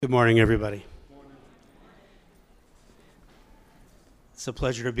Good morning, everybody. It's a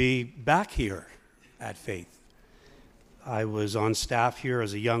pleasure to be back here at Faith. I was on staff here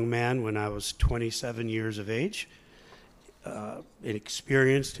as a young man when I was 27 years of age,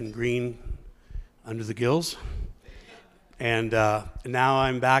 inexperienced and green under the gills. And now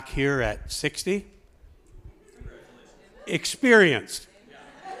I'm back here at 60, experienced.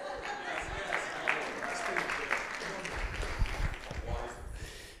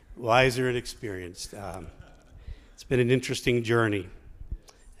 Wiser and experienced. It's been an interesting journey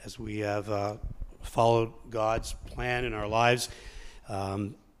as we have followed God's plan in our lives.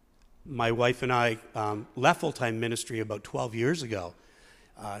 My wife and I left full-time ministry about 12 years ago.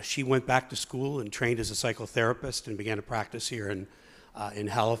 She went back to school and trained as a psychotherapist and began to practice here in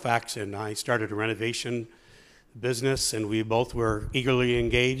Halifax, and I started a renovation business, and we both were eagerly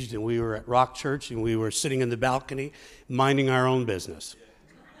engaged, and we were at Rock Church, and we were sitting in the balcony minding our own business.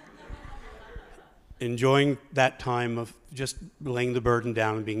 Enjoying that time of just laying the burden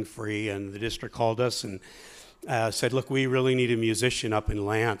down and being free. And the district called us and said, look, we really need a musician up in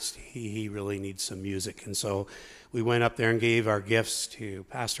Lance. He really needs some music. And so we went up there and gave our gifts to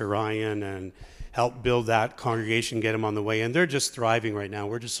Pastor Ryan and helped build that congregation, get them on the way. And they're just thriving right now.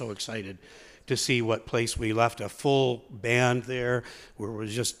 We're just so excited to see what place we left. A full band there where it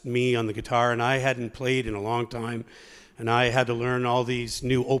was just me on the guitar, and I hadn't played in a long time. And I had to learn all these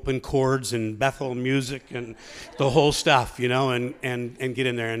new open chords and Bethel music and the whole stuff, you know, and get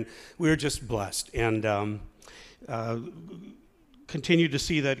in there. And we were just blessed and continued to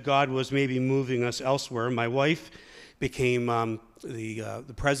see that God was maybe moving us elsewhere. My wife became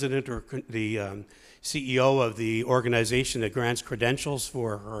the president or the CEO of the organization that grants credentials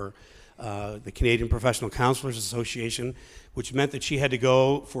for her, the Canadian Professional Counselors Association, which meant that she had to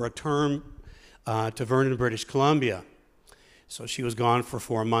go for a term to Vernon, British Columbia. So she was gone for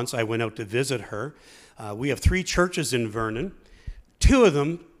 4 months. I went out to visit her. We have 3 churches in Vernon. 2 of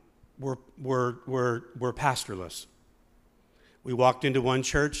them were pastorless. We walked into one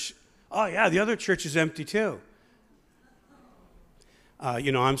church. Oh yeah, the other church is empty too.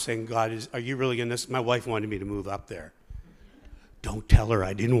 I'm saying, God, are you really in this? My wife wanted me to move up there. Don't tell her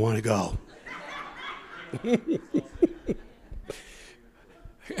I didn't want to go.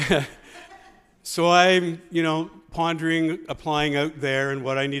 So I'm, pondering applying out there and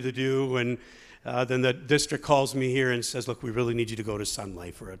what I need to do. And then the district calls me here and says, look, we really need you to go to Sun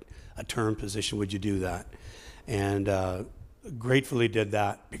Life for a term position. Would you do that? And gratefully did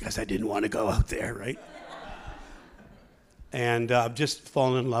that because I didn't want to go out there, right? And I've just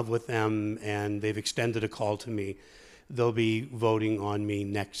fallen in love with them, and they've extended a call to me. They'll be voting on me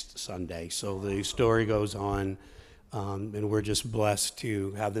next Sunday. So the story goes on, and we're just blessed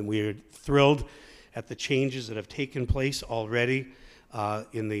to have them. We're thrilled at the changes that have taken place already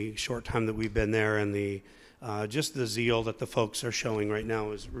in the short time that we've been there, and just the zeal that the folks are showing right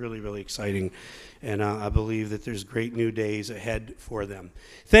now is really, really exciting. And I believe that there's great new days ahead for them.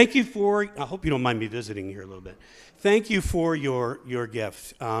 Thank you for, I hope you don't mind me visiting here a little bit. Thank you for your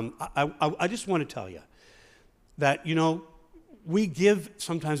gift. I just want to tell you that, we give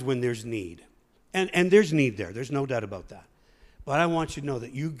sometimes when there's need. And there's need there. There's no doubt about that. But I want you to know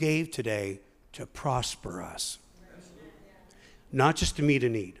that you gave today to prosper us. Not just to meet a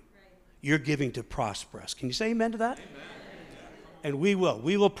need. You're giving to prosper us. Can you say amen to that? Amen. And we will.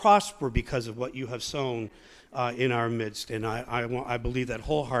 We will prosper because of what you have sown in our midst. And I believe that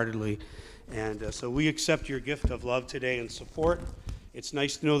wholeheartedly. And so we accept your gift of love today and support. It's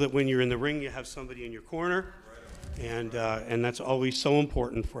nice to know that when you're in the ring, you have somebody in your corner. And that's always so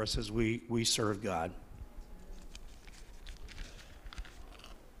important for us as we serve God.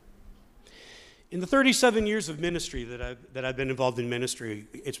 In the 37 years of ministry that I've been involved in ministry,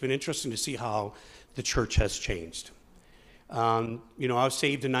 it's been interesting to see how the church has changed. I was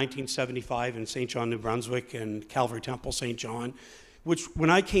saved in 1975 in St. John, New Brunswick, and Calvary Temple, St. John, which when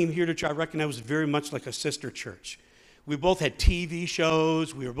I came here to church, I reckoned I was very much like a sister church. We both had TV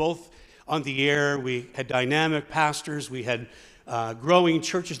shows. We were both on the air. We had dynamic pastors. We had growing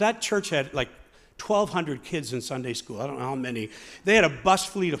churches. That church had like 1,200 kids in Sunday school. I don't know how many. They had a bus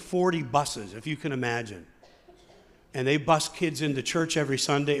fleet of 40 buses, if you can imagine. And they bused kids into church every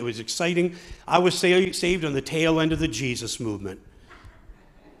Sunday. It was exciting. I was saved on the tail end of the Jesus movement.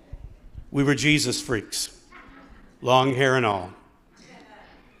 We were Jesus freaks, long hair and all.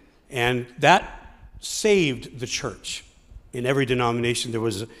 And that saved the church. In every denomination, there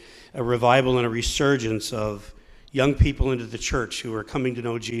was a revival and a resurgence of young people into the church who were coming to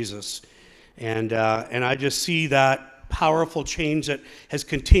know Jesus. And I just see that powerful change that has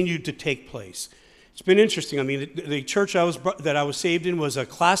continued to take place. It's been interesting. I mean, the church that I was saved in was a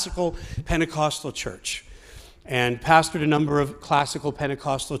classical Pentecostal church, and pastored a number of classical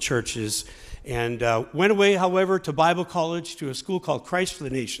Pentecostal churches, and went away, however, to Bible college, to a school called Christ for the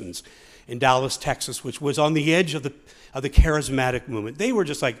Nations in Dallas, Texas, which was on the edge of the charismatic movement. They were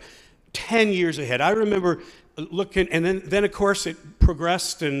just like 10 years ahead. I remember looking, and then of course it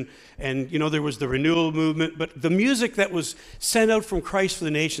progressed, and there was the renewal movement, but the music that was sent out from Christ for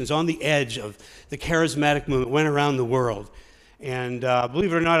the Nations on the edge of the charismatic movement went around the world. And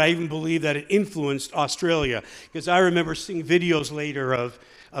believe it or not, I even believe that it influenced Australia, because I remember seeing videos later of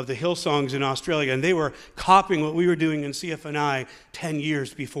the Hillsongs in Australia, and they were copying what we were doing in CFNI 10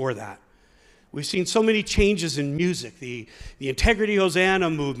 years before that. We've seen so many changes in music, the Integrity Hosanna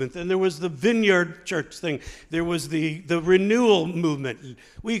movement, then there was the Vineyard Church thing, there was the renewal movement.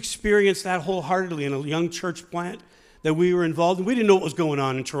 We experienced that wholeheartedly in a young church plant that we were involved in. We didn't know what was going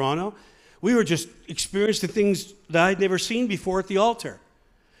on in Toronto. We were just experiencing things that I'd never seen before at the altar.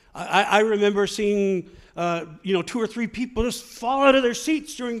 I remember seeing 2 or 3 people just fall out of their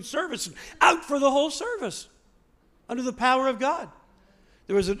seats during the service and out for the whole service under the power of God.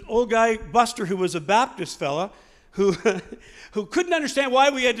 There was an old guy, Buster, who was a Baptist fella, who couldn't understand why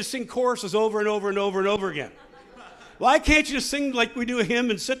we had to sing choruses over and over and over and over again. Why can't you just sing like we do a hymn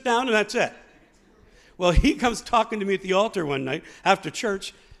and sit down and that's it? Well, he comes talking to me at the altar one night after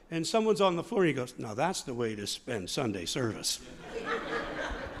church, and someone's on the floor, and he goes, "Now that's the way to spend Sunday service."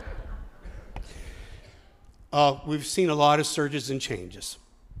 We've seen a lot of surges and changes.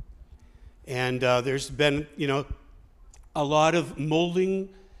 And there's been, a lot of molding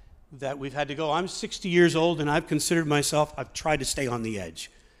that we've had to go. I'm 60 years old, and I've tried to stay on the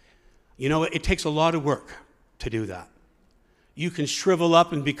edge. It takes a lot of work to do that. You can shrivel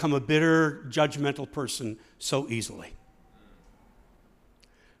up and become a bitter, judgmental person so easily.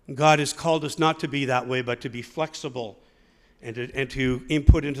 God has called us not to be that way, but to be flexible and to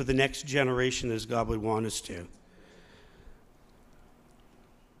input into the next generation as God would want us to.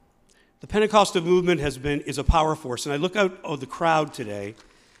 The Pentecostal movement is a power force, and I look out of the crowd today,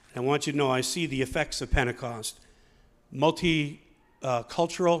 and I want you to know I see the effects of Pentecost.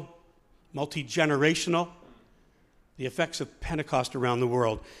 Multicultural, multi-generational, the effects of Pentecost around the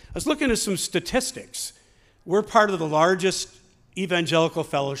world. I was looking at some statistics. We're part of the largest evangelical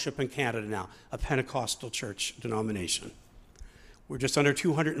fellowship in Canada now, a Pentecostal church denomination. We're just under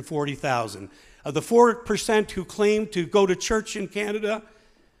 240,000. Of the 4% who claim to go to church in Canada,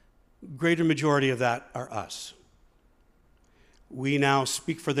 greater majority of that are us. We now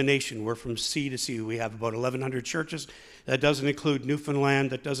speak for the nation. We're from sea to sea. We have about 1,100 churches. That doesn't include Newfoundland.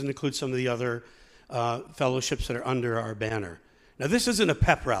 That doesn't include some of the other fellowships that are under our banner. Now, this isn't a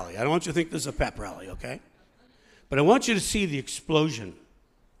pep rally. I don't want you to think this is a pep rally, okay? But I want you to see the explosion.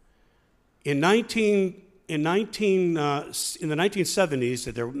 In the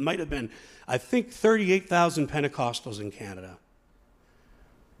 1970s, there might have been, I think, 38,000 Pentecostals in Canada.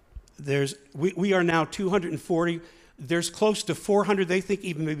 We are now 240. There's close to 400, they think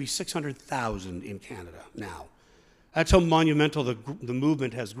even maybe 600,000 in Canada now. That's how monumental the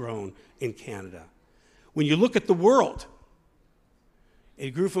movement has grown in Canada. When you look at the world,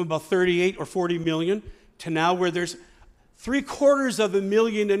 it grew from about 38 or 40 million to now where there's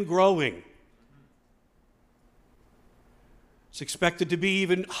 750,000 and growing. It's expected to be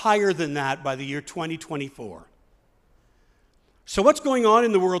even higher than that by the year 2024. So what's going on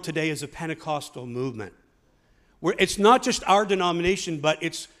in the world today is a Pentecostal movement. It's not just our denomination, but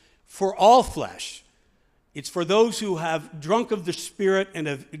it's for all flesh. It's for those who have drunk of the Spirit and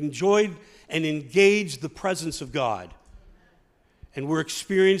have enjoyed and engaged the presence of God. And we're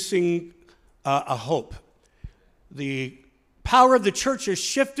experiencing a hope. The power of the church has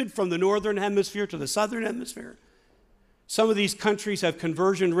shifted from the northern hemisphere to the southern hemisphere. Some of these countries have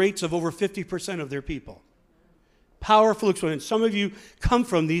conversion rates of over 50% of their people. Powerful experience. Some of you come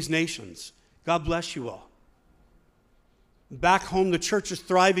from these nations. God bless you all. Back home, the church is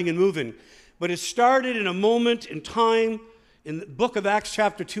thriving and moving. But it started in a moment in time in the book of Acts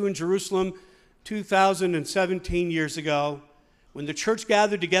chapter 2 in Jerusalem 2017 years ago when the church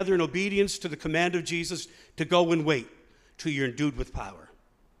gathered together in obedience to the command of Jesus to go and wait till you're endued with power.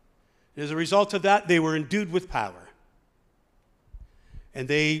 And as a result of that, they were endued with power. And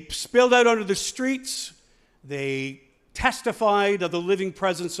they spilled out onto the streets. They testified of the living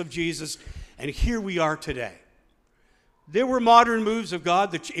presence of Jesus. And here we are today. There were modern moves of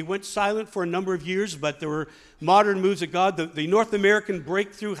God. It went silent for a number of years, but there were modern moves of God. The North American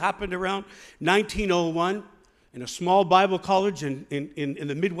breakthrough happened around 1901 in a small Bible college in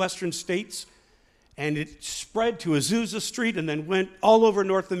the Midwestern states. And it spread to Azusa Street and then went all over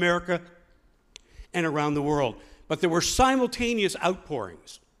North America. and around the world. But there were simultaneous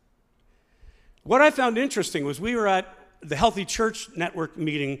outpourings. What I found interesting was we were at the Healthy Church Network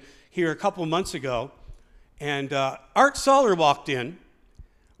meeting here a couple of months ago, and Art Soller walked in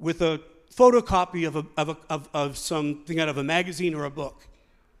with a photocopy of something out of a magazine or a book.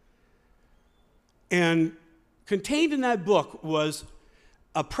 And contained in that book was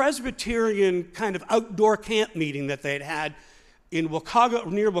a Presbyterian kind of outdoor camp meeting that they had had in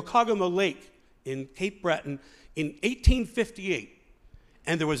near Waccagama Lake in Cape Breton in 1858.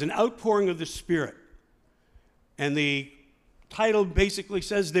 And there was an outpouring of the Spirit. And the title basically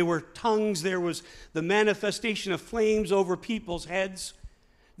says there were tongues, there was the manifestation of flames over people's heads.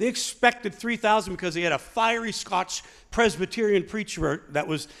 They expected 3,000 because they had a fiery Scotch Presbyterian preacher that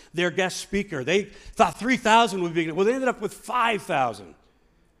was their guest speaker. They thought 3,000 would be, well, they ended up with 5,000.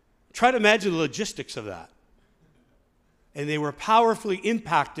 Try to imagine the logistics of that. And they were powerfully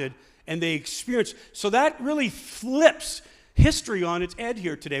impacted, and they experienced. So that really flips history on its head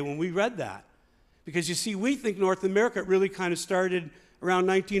here today when we read that. Because you see, we think North America really kind of started around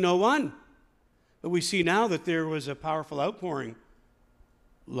 1901. But we see now that there was a powerful outpouring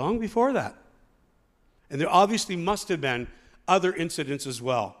long before that. And there obviously must have been other incidents as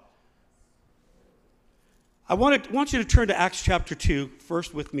well. I want you to turn to Acts chapter 2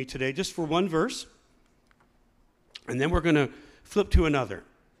 first with me today, just for one verse. And then we're going to flip to another.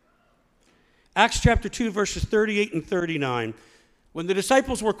 Acts chapter 2, verses 38 and 39. When the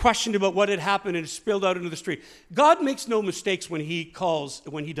disciples were questioned about what had happened and it spilled out into the street, God makes no mistakes when he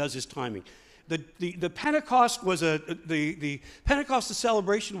does his timing. The Pentecost was the Pentecostal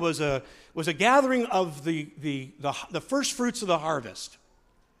celebration was a gathering of the first fruits of the harvest.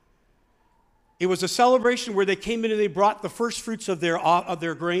 It was a celebration where they came in and they brought the first fruits of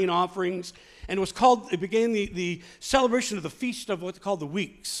their grain offerings, and it began the celebration of the feast of what's called the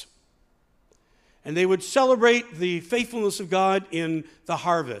weeks. And they would celebrate the faithfulness of God in the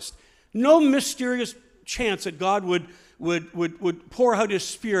harvest. No mysterious chance that God would pour out his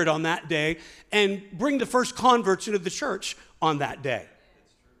Spirit on that day and bring the first converts into the church on that day.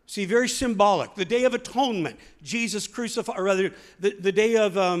 See, very symbolic. The Day of Atonement, Jesus crucified, or rather, the Day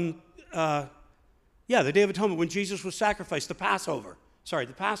of, the Day of Atonement when Jesus was sacrificed, the Passover.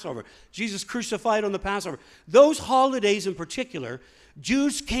 Jesus crucified on the Passover. Those holidays in particular,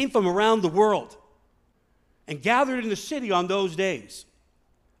 Jews came from around the world and gathered in the city on those days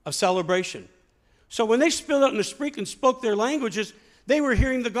of celebration. So when they spilled out in the street and spoke their languages, they were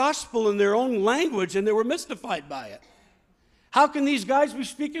hearing the gospel in their own language, and they were mystified by it. How can these guys be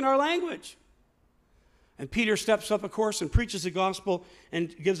speaking our language? And Peter steps up, of course, and preaches the gospel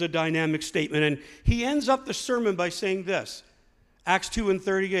and gives a dynamic statement. And he ends up the sermon by saying this, Acts 2 and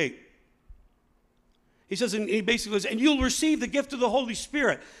 38. He says, and he basically says, and you'll receive the gift of the Holy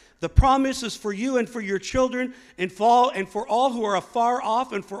Spirit. The promise is for you and for your children and for all who are afar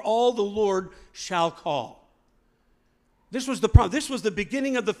off and for all the Lord shall call. This was the promise. This was the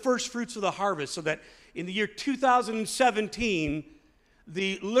beginning of the first fruits of the harvest, so that in the year 2017,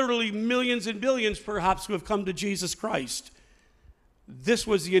 the literally millions and billions perhaps who have come to Jesus Christ, this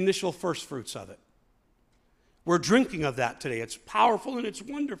was the initial first fruits of it. We're drinking of that today. It's powerful and it's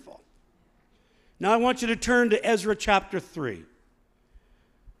wonderful. Now I want you to turn to Ezra chapter 3.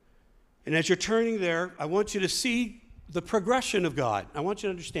 And as you're turning there, I want you to see the progression of God. I want you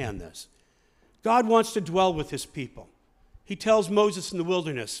to understand this. God wants to dwell with his people. He tells Moses in the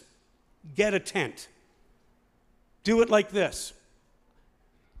wilderness, get a tent. Do it like this.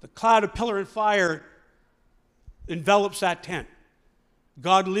 The cloud of pillar and fire envelops that tent.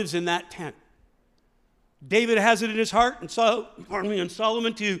 God lives in that tent. David has it in his heart, and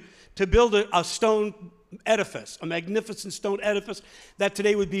Solomon to build a stone edifice, a magnificent stone edifice that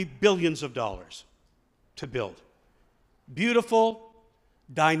today would be billions of dollars to build. Beautiful,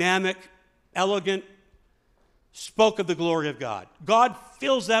 dynamic, elegant, spoke of the glory of God. God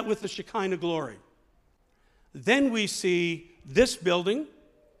fills that with the Shekinah glory. Then we see this building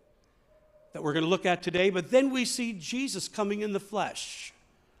that we're going to look at today, but then we see Jesus coming in the flesh,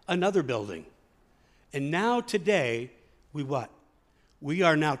 another building. And now today, we what? We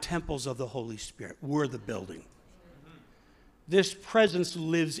are now temples of the Holy Spirit. We're the building. This presence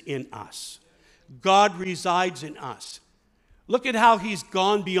lives in us. God resides in us. Look at how he's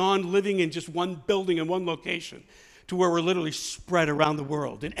gone beyond living in just one building in one location to where we're literally spread around the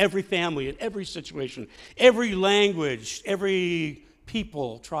world, in every family, in every situation, every language, every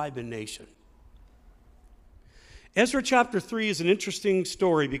people, tribe, and nation. Ezra chapter 3 is an interesting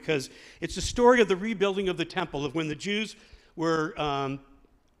story because it's the story of the rebuilding of the temple, of when the Jews were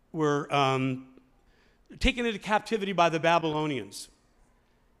taken into captivity by the Babylonians.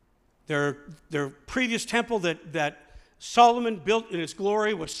 Their previous temple that Solomon built in its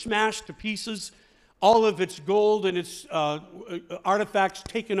glory was smashed to pieces. All of its gold and its artifacts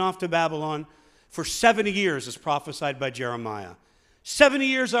taken off to Babylon for 70 years, as prophesied by Jeremiah. 70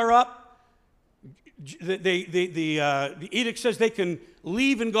 years are up. The edict says they can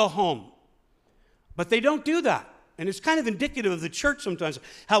leave and go home. But they don't do that. And it's kind of indicative of the church sometimes,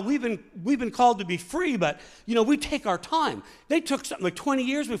 how we've been called to be free, but, we take our time. They took something like 20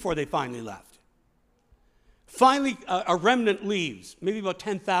 years before they finally left. Finally, a remnant leaves, maybe about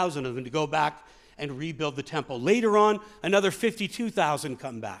 10,000 of them, to go back and rebuild the temple. Later on, another 52,000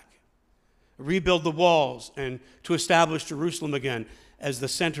 come back, rebuild the walls, and to establish Jerusalem again as the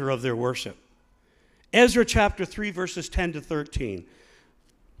center of their worship. Ezra chapter 3, verses 10 to 13.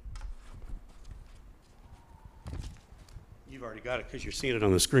 You've already got it because you're seeing it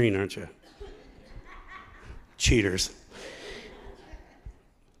on the screen, aren't you? Cheaters.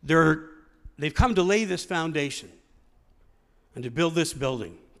 They've come to lay this foundation and to build this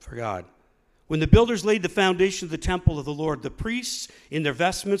building for God. When the builders laid the foundation of the temple of the Lord, the priests in their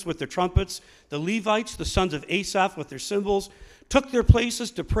vestments with their trumpets, the Levites, the sons of Asaph with their cymbals, took their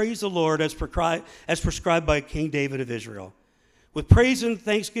places to praise the Lord as prescribed by King David of Israel. With praise and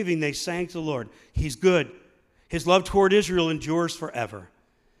thanksgiving they sang to the Lord. He's good. His love toward Israel endures forever.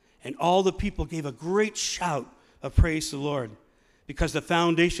 And all the people gave a great shout of praise to the Lord, because the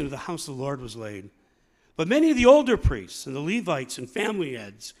foundation of the house of the Lord was laid. But many of the older priests and the Levites and family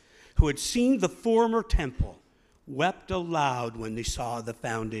heads who had seen the former temple wept aloud when they saw the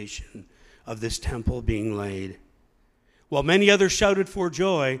foundation of this temple being laid. While many others shouted for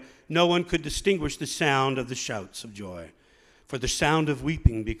joy, no one could distinguish the sound of the shouts of joy, for the sound of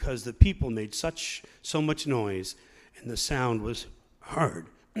weeping, because the people made so much noise, and the sound was heard,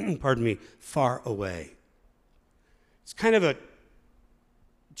 far away. It's kind of a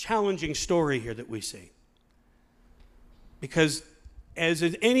challenging story here that we see. Because as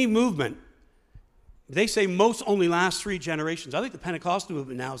in any movement, they say most only last 3 generations. I think the Pentecostal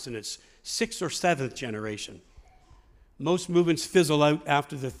movement now is in its 6th or 7th generation. Most movements fizzle out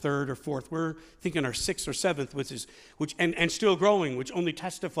after the 3rd or 4th. We're thinking our 6th or 7th, which still growing, which only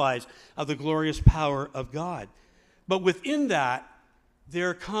testifies of the glorious power of God. But within that,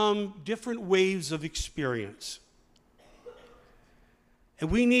 there come different waves of experience. And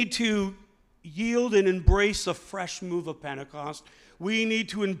we need to yield and embrace a fresh move of Pentecost. We need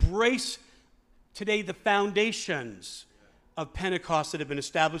to embrace today the foundations of Pentecost that have been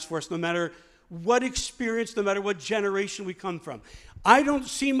established for us, no matter what experience, no matter what generation we come from. I don't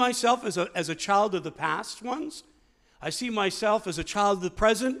see myself as a child of the past ones. I see myself as a child of the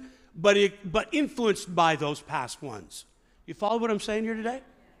present, but influenced by those past ones. You follow what I'm saying here today?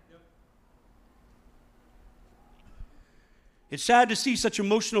 It's sad to see such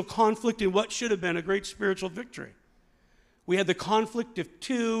emotional conflict in what should have been a great spiritual victory. We had the conflict of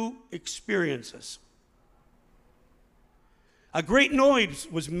 2 experiences. A great noise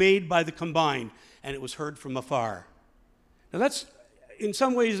was made by the combined, and it was heard from afar. Now that's, in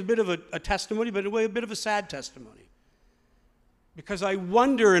some ways, a bit of a testimony, but in a way, a bit of a sad testimony. Because I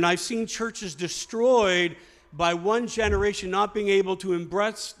wonder, and I've seen churches destroyed by one generation not being able to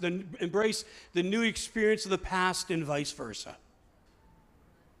embrace the new experience of the past and vice versa.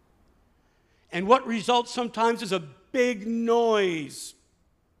 And what results sometimes is a big noise.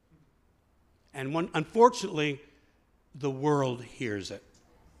 And unfortunately, the world hears it.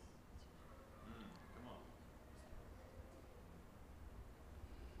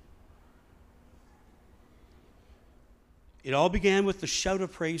 It all began with the shout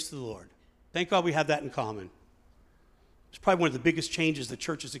of praise to the Lord. Thank God we have that in common. It's probably one of the biggest changes the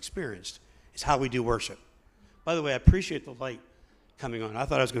church has experienced, is how we do worship. By the way, I appreciate the light coming on. I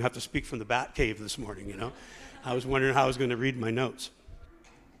thought I was going to have to speak from the bat cave this morning, I was wondering how I was going to read my notes.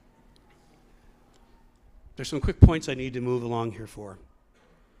 There's some quick points I need to move along here for.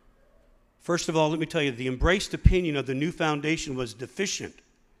 First of all, let me tell you, the embraced opinion of the new foundation was deficient.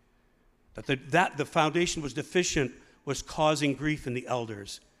 That the foundation was deficient was causing grief in the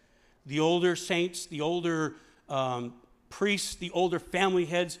elders. The older saints, the older priests, the older family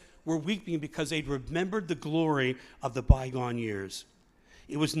heads were weeping because they'd remembered the glory of the bygone years.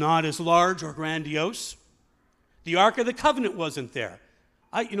 It was not as large or grandiose. The Ark of the Covenant wasn't there.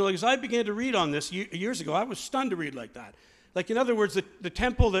 As I began to read on this years ago, I was stunned to read like that. Like, in other words, the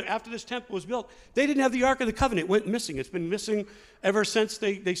temple, after this temple was built, they didn't have the Ark of the Covenant. It went missing. It's been missing ever since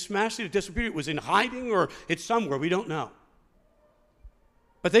they smashed it. It disappeared. It was in hiding, or it's somewhere. We don't know.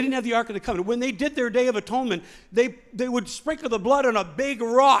 But they didn't have the Ark of the Covenant. When they did their Day of Atonement, they would sprinkle the blood on a big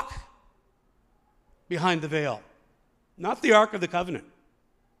rock behind the veil. Not the Ark of the Covenant.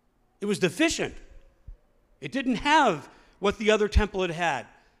 It was deficient. It didn't have what the other temple had had.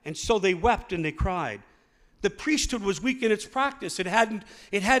 And so they wept and they cried. The priesthood was weak in its practice. It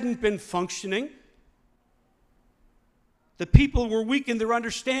hadn't been functioning. The people were weak in their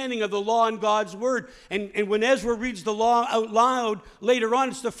understanding of the law and God's word. And when Ezra reads the law out loud later on,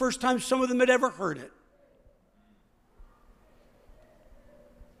 it's the first time some of them had ever heard it.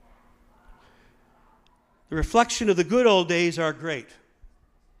 The reflection of the good old days are great.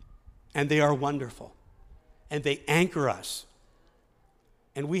 And they are wonderful. And they anchor us.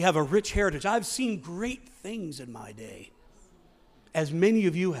 And we have a rich heritage. I've seen great things in my day, as many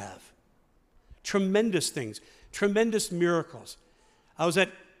of you have. Tremendous things. Tremendous miracles. I was at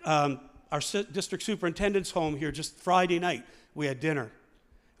our district superintendent's home here just Friday night. We had dinner.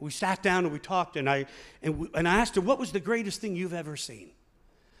 We sat down and we talked, and I asked him, what was the greatest thing you've ever seen?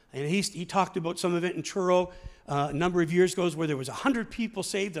 And he talked about some event in Truro a number of years ago where there was 100 people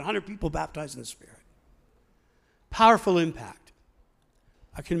saved and 100 people baptized in the Spirit. Powerful impact.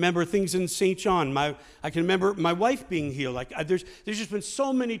 I can remember things in St. John. I can remember my wife being healed. There's just been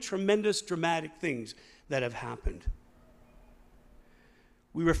so many tremendous, dramatic things that have happened.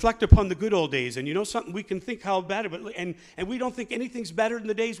 We reflect upon the good old days, and you know something, we can think how bad, and we don't think anything's better than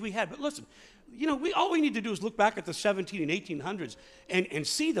the days we had. But listen, all we need to do is look back at the 17 and 1800s and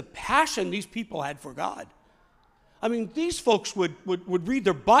see the passion these people had for God. I mean, these folks would read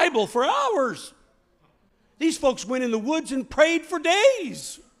their Bible for hours. These folks went in the woods and prayed for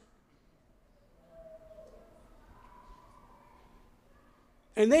days.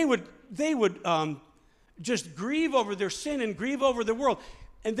 And they would just grieve over their sin and grieve over the world.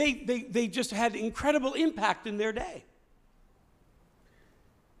 And they just had incredible impact in their day.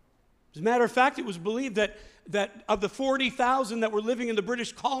 As a matter of fact, it was believed that of the 40,000 that were living in the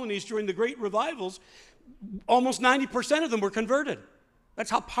British colonies during the great revivals, almost 90% of them were converted.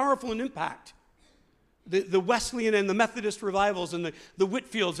 That's how powerful an impact. The Wesleyan and the Methodist revivals and the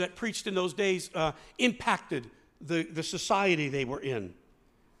Whitfields that preached in those days impacted the society they were in.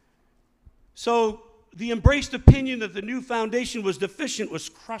 So the embraced opinion that the new foundation was deficient was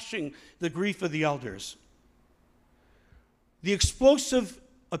crushing the grief of the elders. The explosive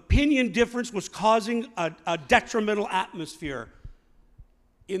opinion difference was causing a detrimental atmosphere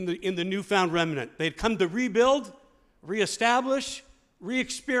in the newfound remnant. They'd come to rebuild, reestablish,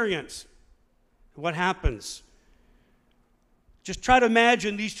 re-experience. What happens? Just try to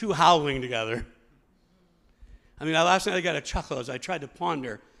imagine these two howling together. I mean, last night I got a chuckle as I tried to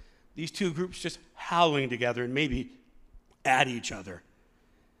ponder these two groups just howling together and maybe at each other.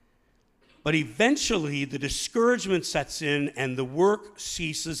 But eventually the discouragement sets in and the work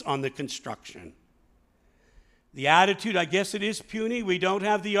ceases on the construction. The attitude, I guess it is puny. We don't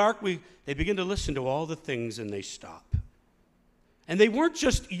have the ark. They begin to listen to all the things and they stop. And they weren't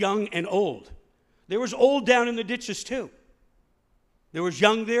just young and old. There was old down in the ditches too. There was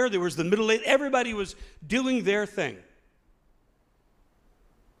young there. There was the middle-aged. Everybody was doing their thing.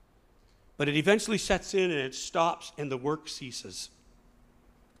 But it eventually sets in and it stops and the work ceases.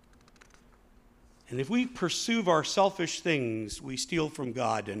 And if we pursue our selfish things, we steal from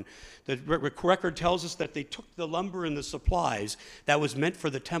God. And the record tells us that they took the lumber and the supplies that was meant for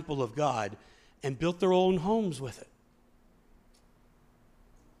the temple of God and built their own homes with it.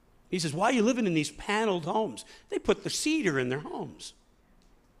 He says, why are you living in these paneled homes? They put the cedar in their homes.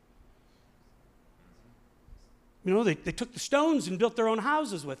 They took the stones and built their own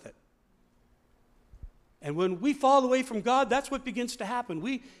houses with it. And when we fall away from God, that's what begins to happen.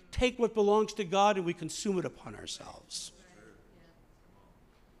 We take what belongs to God and we consume it upon ourselves.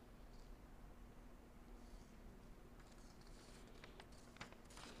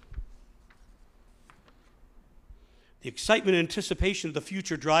 The excitement and anticipation of the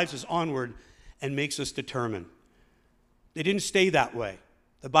future drives us onward and makes us determined. They didn't stay that way.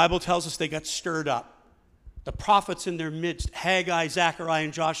 The Bible tells us they got stirred up. The prophets in their midst, Haggai, Zechariah,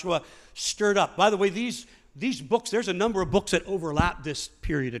 and Joshua, stirred up. By the way, these books, there's a number of books that overlap this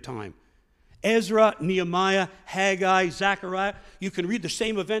period of time. Ezra, Nehemiah, Haggai, Zechariah. You can read the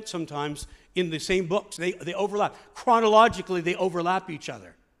same event sometimes in the same books. They overlap. Chronologically, they overlap each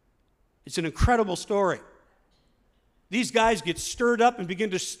other. It's an incredible story. These guys get stirred up and begin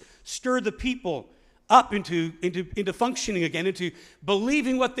to stir the people up into functioning again, into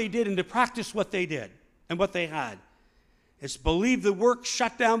believing what they did and to practice what they did and what they had. It's believed the work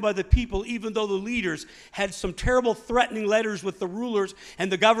shut down by the people, even though the leaders had some terrible threatening letters with the rulers and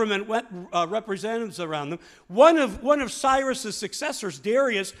the government representatives around them. One of Cyrus's successors,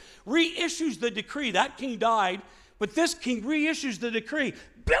 Darius, reissues the decree. That king died, but this king reissues the decree.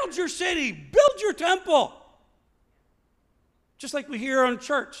 Build your city, build your temple. Just like we hear on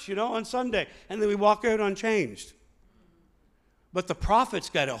church, on Sunday, and then we walk out unchanged. But the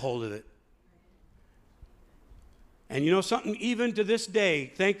prophets got a hold of it. And you know something? Even to this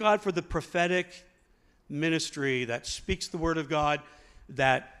day, thank God for the prophetic ministry that speaks the word of God,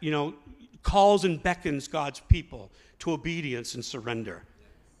 that, calls and beckons God's people to obedience and surrender.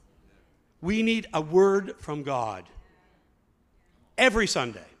 We need a word from God every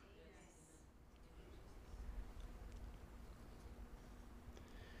Sunday.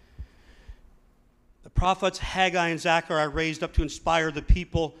 The prophets Haggai and Zechariah are raised up to inspire the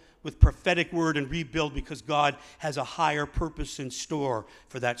people with prophetic word and rebuild, because God has a higher purpose in store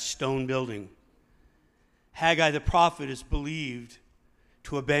for that stone building. Haggai the prophet is believed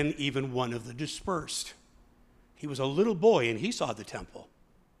to have been even one of the dispersed. He was a little boy and he saw the temple.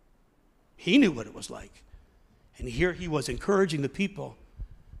 He knew what it was like. And here he was encouraging the people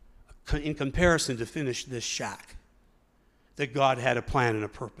in comparison to finish this shack, that God had a plan and a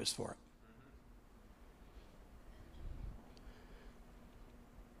purpose for it.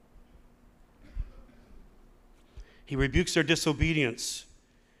 He rebukes their disobedience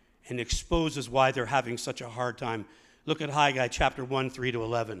and exposes why they're having such a hard time. Look at Haggai chapter 1,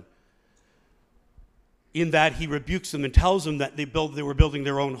 3-11. In that he rebukes them and tells them that they were building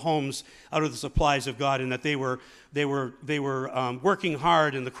their own homes out of the supplies of God, and that they were working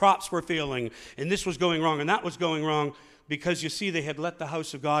hard, and the crops were failing, and this was going wrong and that was going wrong, because you see they had let the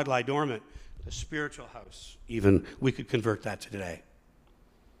house of God lie dormant, the spiritual house. Even we could convert that to today.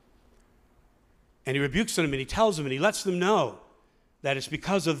 And he rebukes them and he tells them and he lets them know that it's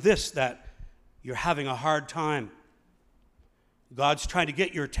because of this that you're having a hard time. God's trying to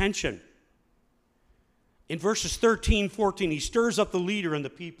get your attention. In verses 13, 14, he stirs up the leader and the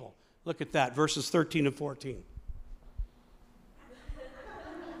people. Look at that, verses 13 and 14.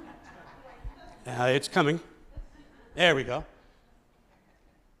 It's coming. There we go.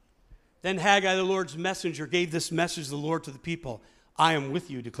 Then Haggai, the Lord's messenger, gave this message of the Lord to the people. I am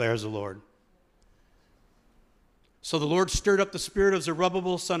with you, declares the Lord. So the Lord stirred up the spirit of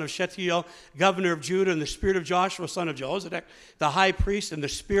Zerubbabel, son of Shealtiel, governor of Judah, and the spirit of Joshua, son of Jehozadak, the high priest, and the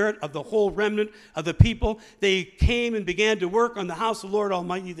spirit of the whole remnant of the people. They came and began to work on the house of the Lord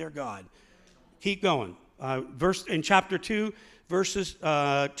Almighty their God. Keep going. In chapter 2, verses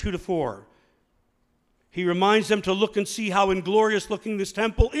 2-4. He reminds them to look and see how inglorious looking this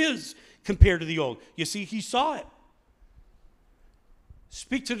temple is compared to the old. You see, he saw it.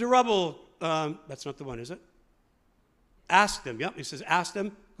 Speak to Zerubbabel. That's not the one, is it? Ask them. Yep, he says, ask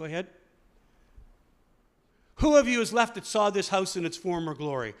them. Go ahead. Who of you is left that saw this house in its former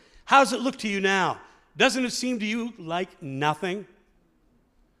glory? How does it look to you now? Doesn't it seem to you like nothing?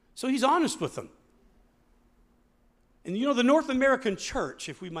 So he's honest with them. And the North American church,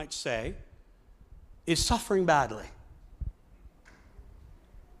 if we might say, is suffering badly.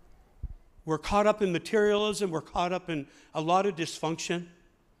 We're caught up in materialism. We're caught up in a lot of dysfunction.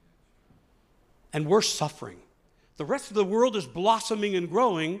 And we're suffering. The rest of the world is blossoming and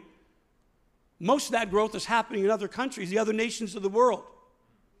growing. Most of that growth is happening in other countries, the other nations of the world.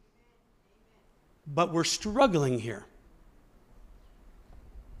 But we're struggling here.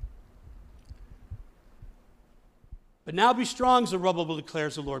 But now be strong, Zerubbabel,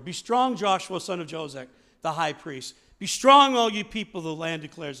 declares the Lord. Be strong, Joshua, son of Jehozadak, the high priest. Be strong, all you people of the land,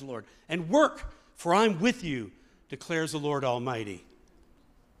 declares the Lord. And work, for I'm with you, declares the Lord Almighty.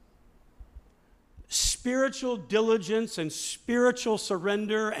 Spiritual diligence and spiritual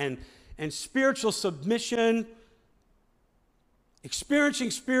surrender and spiritual submission, experiencing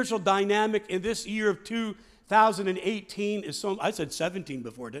spiritual dynamic in this year of 2018 is so, I said 17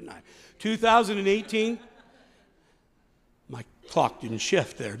 before, didn't I? 2018. My clock didn't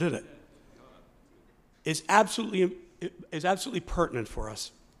shift there, did it? Is absolutely pertinent for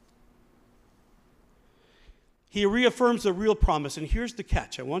us. He reaffirms the real promise, and here's the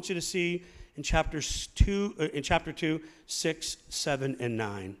catch. I want you to see in chapter 2, 6, 7, and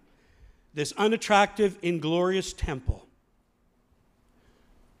 9. This unattractive, inglorious temple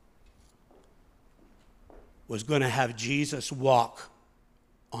was going to have Jesus walk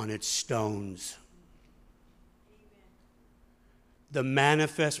on its stones. The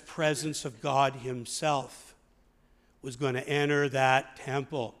manifest presence of God himself was going to enter that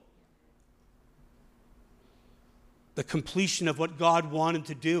temple. The completion of what God wanted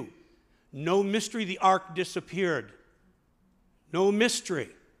to do. No mystery, the ark disappeared. No mystery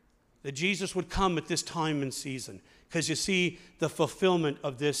that Jesus would come at this time and season. Because you see the fulfillment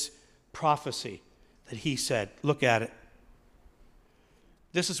of this prophecy that he said. Look at it.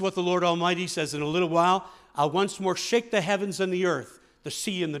 This is what the Lord Almighty says. In a little while, I'll once more shake the heavens and the earth, the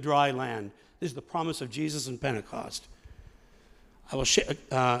sea and the dry land. This is the promise of Jesus in Pentecost. I will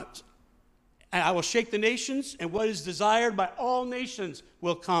shake the nations, and what is desired by all nations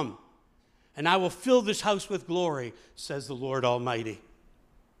will come. And I will fill this house with glory, says the Lord Almighty.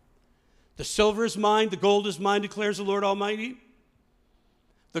 The silver is mine, the gold is mine, declares the Lord Almighty.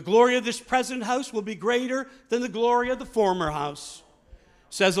 The glory of this present house will be greater than the glory of the former house,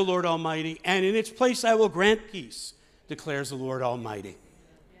 says the Lord Almighty. And in its place I will grant peace, declares the Lord Almighty.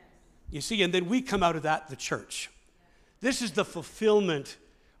 You see, and then we come out of that, the church. This is the fulfillment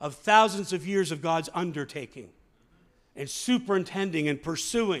of thousands of years of God's undertaking and superintending and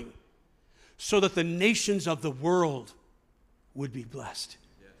pursuing so that the nations of the world would be blessed.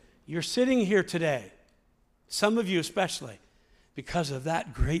 You're sitting here today, some of you especially, because of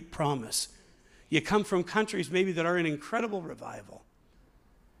that great promise. You come from countries maybe that are in incredible revival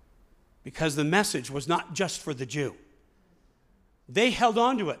because the message was not just for the Jew. They held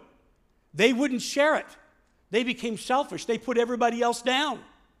on to it. They wouldn't share it. They became selfish. They put everybody else down.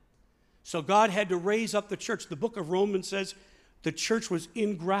 So God had to raise up the church. The book of Romans says the church was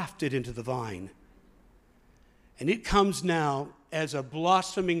engrafted into the vine. And it comes now as a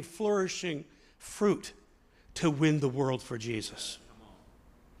blossoming, flourishing fruit to win the world for Jesus.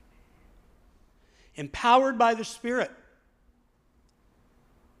 Empowered by the Spirit.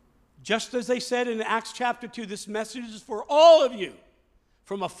 Just as they said in Acts chapter 2, this message is for all of you,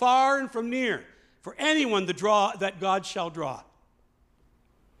 from afar and from near, for anyone that God shall draw.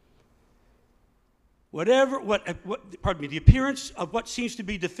 The appearance of what seems to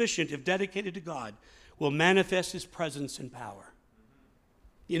be deficient, if dedicated to God, will manifest his presence and power.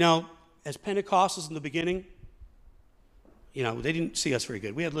 You know, as Pentecostals in the beginning, you know, they didn't see us very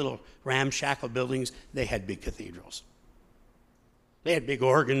good. We had little ramshackle buildings. They had big cathedrals. They had big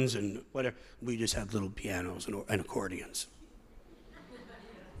organs and whatever. We just had little pianos and accordions.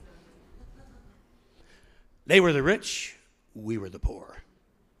 They were the rich. We were the poor.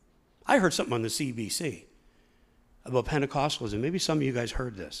 I heard something on the CBC about Pentecostalism. Maybe some of you guys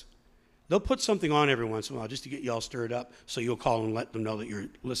heard this. They'll put something on every once in a while just to get you all stirred up so you'll call and let them know that you're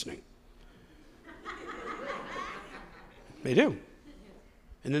listening. They do.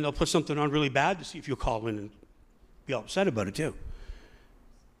 And then they'll put something on really bad to see if you'll call in and be all upset about it too.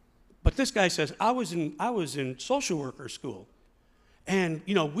 But this guy says, I was in social worker school, and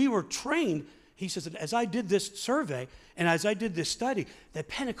you know, we were trained. He says, as I did this survey and as I did this study, that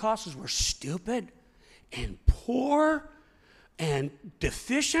Pentecostals were stupid and poor and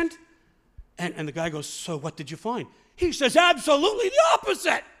deficient. And the guy goes, so what did you find? He says, absolutely the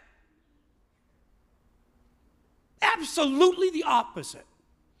opposite. Absolutely the opposite.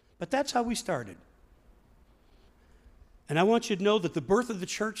 But that's how we started. And I want you to know that the birth of the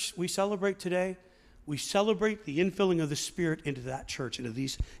church we celebrate today, we celebrate the infilling of the Spirit into that church,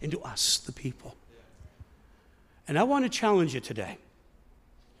 into us, the people. And I want to challenge you today.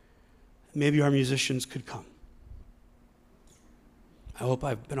 Maybe our musicians could come. I hope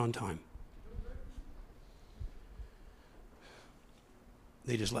I've been on time.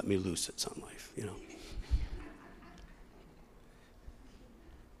 They just let me loose at Sun Life, you know.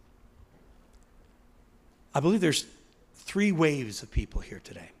 I believe there's 3 waves of people here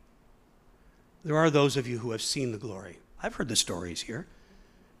today. There are those of you who have seen the glory. I've heard the stories here.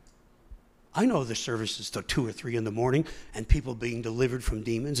 I know the services till 2 or 3 in the morning and people being delivered from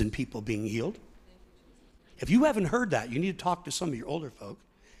demons and people being healed. If you haven't heard that, you need to talk to some of your older folk.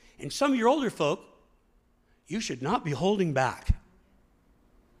 And some of your older folk, you should not be holding back.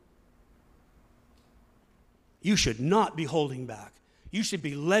 You should not be holding back. You should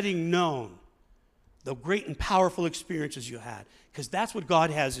be letting known the great and powerful experiences you had, because that's what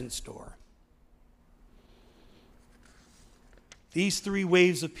God has in store. These 3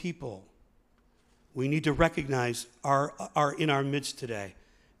 waves of people we need to recognize are in our midst today.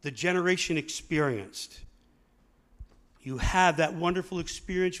 The generation experienced. You have that wonderful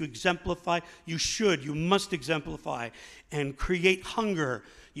experience. You exemplify. You must exemplify and create hunger.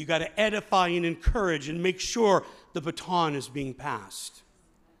 You got to edify and encourage and make sure the baton is being passed.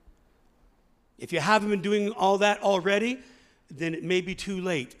 If you haven't been doing all that already, then it may be too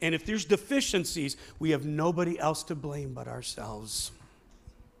late. And if there's deficiencies, we have nobody else to blame but ourselves.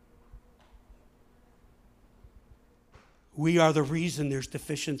 We are the reason there's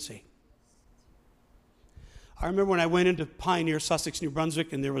deficiency. I remember when I went into Pioneer, Sussex, New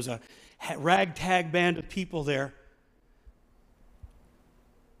Brunswick, and there was a ragtag band of people there.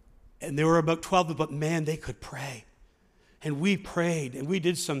 And there were about 12, but man, they could pray. And we prayed, and we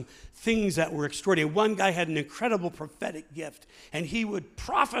did some things that were extraordinary. One guy had an incredible prophetic gift, and he would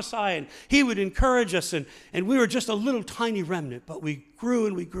prophesy, and he would encourage us, and we were just a little tiny remnant, but we grew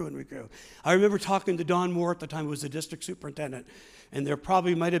and we grew and we grew. I remember talking to Don Moore at the time, who was the district superintendent, and there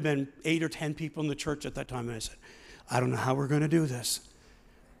probably might have been 8 or 10 people in the church at that time, and I said, I don't know how we're going to do this.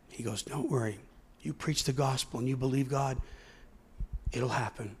 He goes, don't worry. You preach the gospel and you believe God, it'll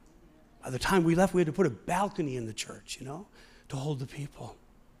happen. By the time we left, we had to put a balcony in the church, to hold the people.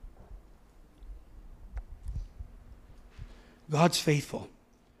 God's faithful.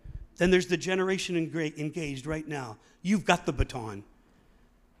 Then there's the generation engaged right now. You've got the baton.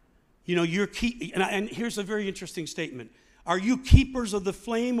 You're and here's a very interesting statement. Are you keepers of the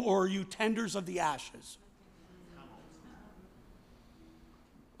flame or are you tenders of the ashes?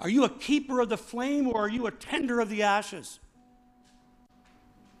 Are you a keeper of the flame or are you a tender of the ashes?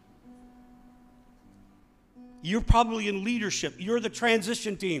 You're probably in leadership. You're the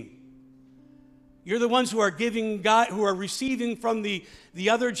transition team. You're the ones who are giving God, who are receiving from the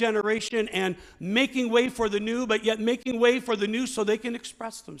other generation and making way for the new, but yet making way for the new so they can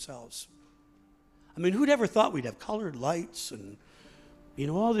express themselves. I mean, who'd ever thought we'd have colored lights and,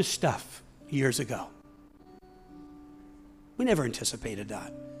 all this stuff years ago? We never anticipated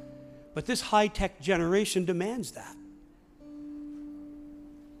that. But this high-tech generation demands that.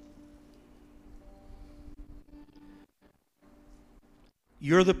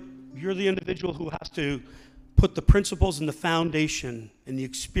 You're the individual who has to put the principles and the foundation and the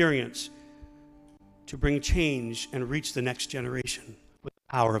experience to bring change and reach the next generation with the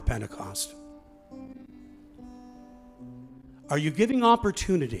power of Pentecost. Are you giving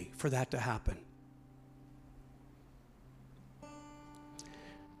opportunity for that to happen?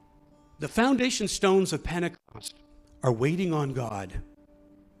 The foundation stones of Pentecost are waiting on God.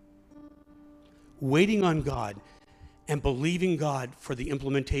 Waiting on God and believing God for the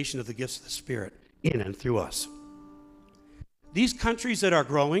implementation of the gifts of the Spirit in and through us. These countries that are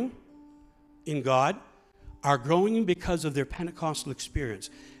growing in God are growing because of their Pentecostal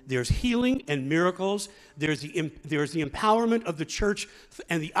experience. There's healing and miracles. There's the empowerment of the church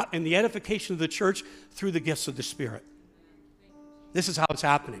and the edification of the church through the gifts of the Spirit. This is how it's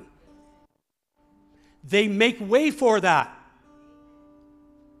happening. They make way for that.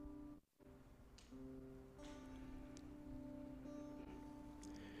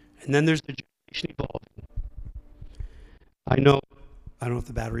 And then there's the generation evolving. I don't know if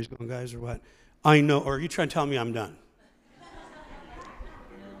the battery's going, guys, or what. Or are you trying to tell me I'm done?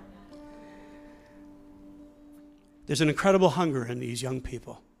 There's an incredible hunger in these young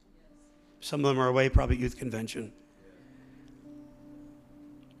people. Some of them are away, probably at youth convention.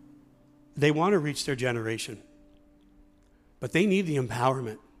 They want to reach their generation, but they need the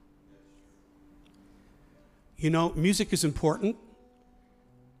empowerment. Music is important,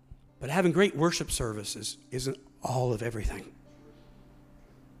 but having great worship services isn't all of everything.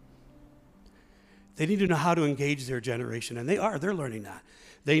 They need to know how to engage their generation, and they're learning that.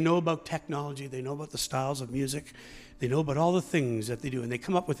 They know about technology, they know about the styles of music, they know about all the things that they do, and they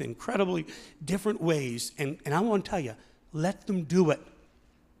come up with incredibly different ways, and I want to tell you, let them do it.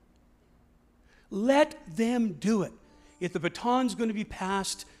 Let them do it. If the baton's going to be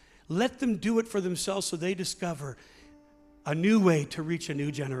passed, let them do it for themselves so they discover a new way to reach a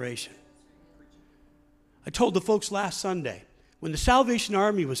new generation. I told the folks last Sunday, when the Salvation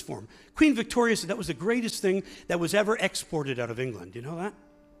Army was formed, Queen Victoria said that was the greatest thing that was ever exported out of England. Do you know that?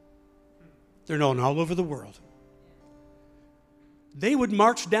 They're known all over the world. They would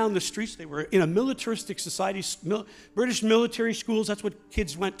march down the streets. They were in a militaristic society, British military schools. That's what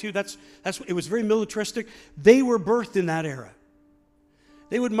kids went to. It was very militaristic. They were birthed in that era.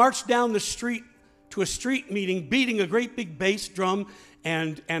 They would march down the street to a street meeting, beating a great big bass drum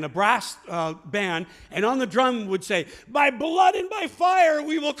and a brass band, and on the drum would say, "By blood and by fire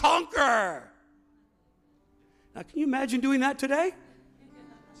we will conquer." Now, can you imagine doing that today?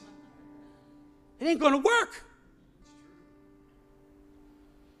 It ain't going to work.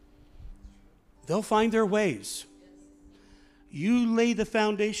 They'll find their ways. You lay the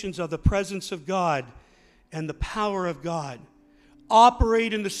foundations of the presence of God and the power of God.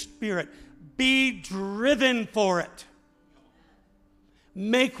 Operate in the Spirit. Be driven for it.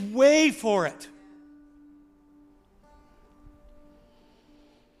 Make way for it.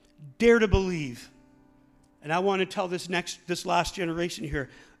 Dare to believe. And I want to tell this last generation here,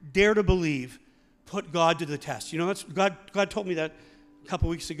 dare to believe. Put God to the test. God told me that a couple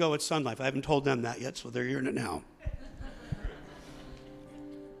weeks ago at Sun Life. I haven't told them that yet, so they're hearing it now.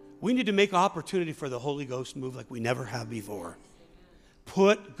 We need to make opportunity for the Holy Ghost to move like we never have before.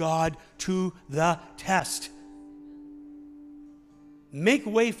 Put God to the test. Make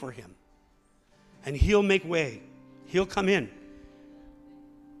way for him, and he'll make way. He'll come in.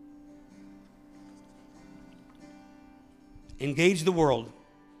 Engage the world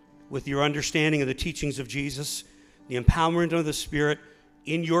with your understanding of the teachings of Jesus, the empowerment of the Spirit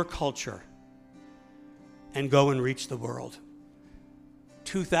in your culture, and go and reach the world.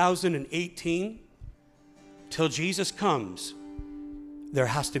 2018, till Jesus comes, there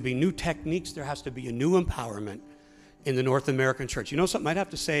has to be new techniques, there has to be a new empowerment in the North American church. You know something I'd have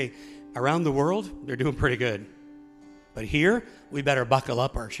to say, around the world, they're doing pretty good. But here, we better buckle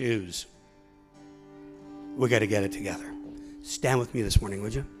up our shoes. We got to get it together. Stand with me this morning,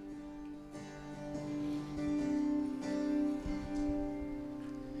 would you?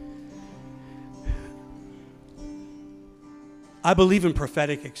 I believe in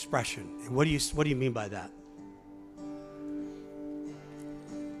prophetic expression. And what do you mean by that?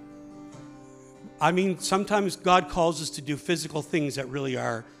 I mean, sometimes God calls us to do physical things that really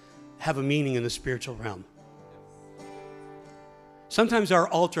have a meaning in the spiritual realm. Sometimes our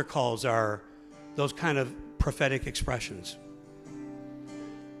altar calls are those kind of prophetic expressions.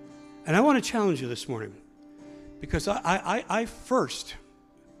 And I want to challenge you this morning, because I first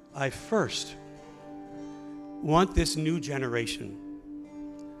want this new generation.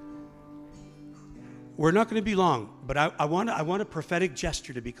 We're not going to be long, but I want a prophetic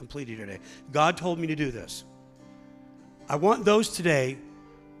gesture to be completed today. God told me to do this. I want those today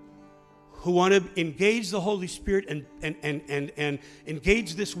who want to engage the Holy Spirit and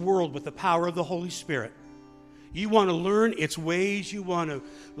engage this world with the power of the Holy Spirit. You want to learn its ways. You want to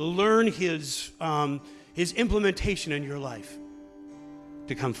learn his implementation in your life,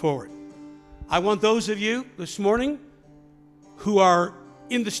 to come forward. I want those of you this morning who are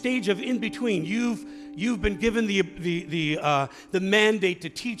in the stage of in between. You've been given the mandate to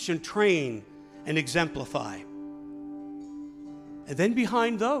teach and train and exemplify. And then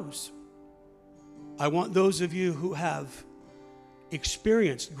behind those, I want those of you who have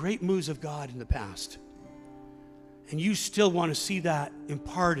experienced great moves of God in the past, and you still want to see that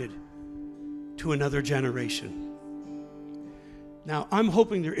imparted to another generation. Now, I'm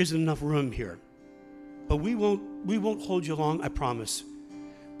hoping there isn't enough room here, but we won't hold you long, I promise.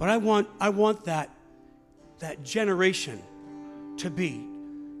 But I want that generation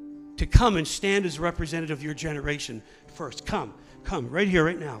to come and stand as representative of your generation first. Come right here,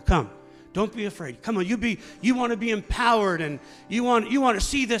 right now. Come. Don't be afraid. Come on, you want to be empowered, and you want to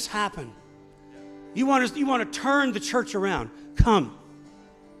see this happen. You want to turn the church around. Come.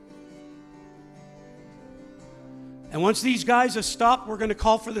 And once these guys have stopped, we're going to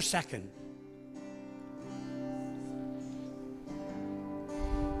call for the second.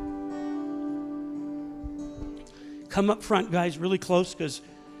 Come up front, guys, really close, because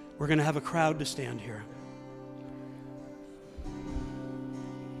we're going to have a crowd to stand here.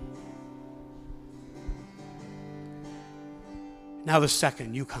 Now the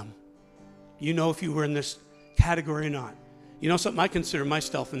second, you come. You know if you were in this category or not. You know something? I consider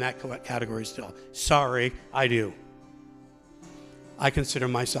myself in that category still. Sorry, I do. I consider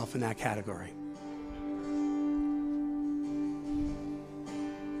myself in that category.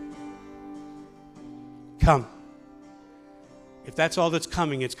 Come. If that's all that's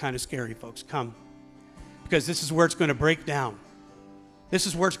coming, it's kind of scary, folks. Come. Because this is where it's going to break down. This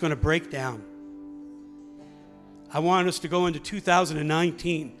is where it's going to break down. I want us to go into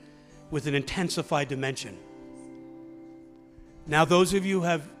 2019 with an intensified dimension. Now, those of you who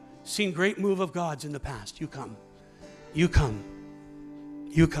have seen great move of God's in the past, you come. You come.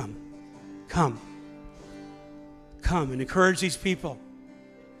 You come. Come. Come and encourage these people.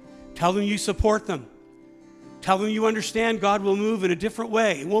 Tell them you support them. Tell them you understand God will move in a different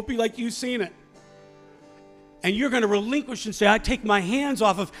way. It won't be like you've seen it. And you're going to relinquish and say, I take my hands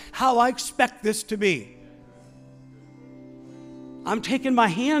off of how I expect this to be. I'm taking my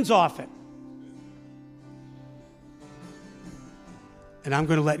hands off it. And I'm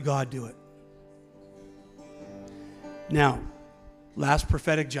going to let God do it. Now, last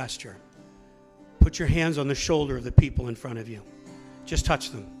prophetic gesture. Put your hands on the shoulder of the people in front of you. Just touch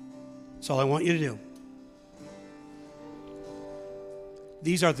them. That's all I want you to do.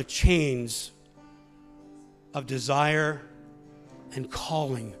 These are the chains of desire and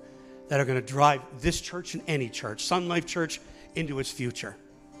calling that are going to drive this church and any church, Sun Life Church, into its future.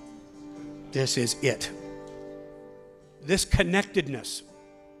 This is it. This connectedness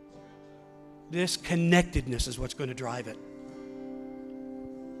is what's going to drive it.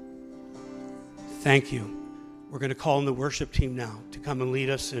 Thank you. We're going to call on the worship team now to come and lead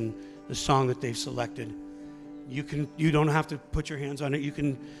us in the song that they've selected. You don't have to put your hands on it. You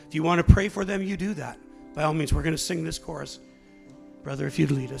can, if you want to pray for them, you do that. By all means, we're going to sing this chorus. Brother, if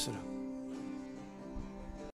you'd lead us in a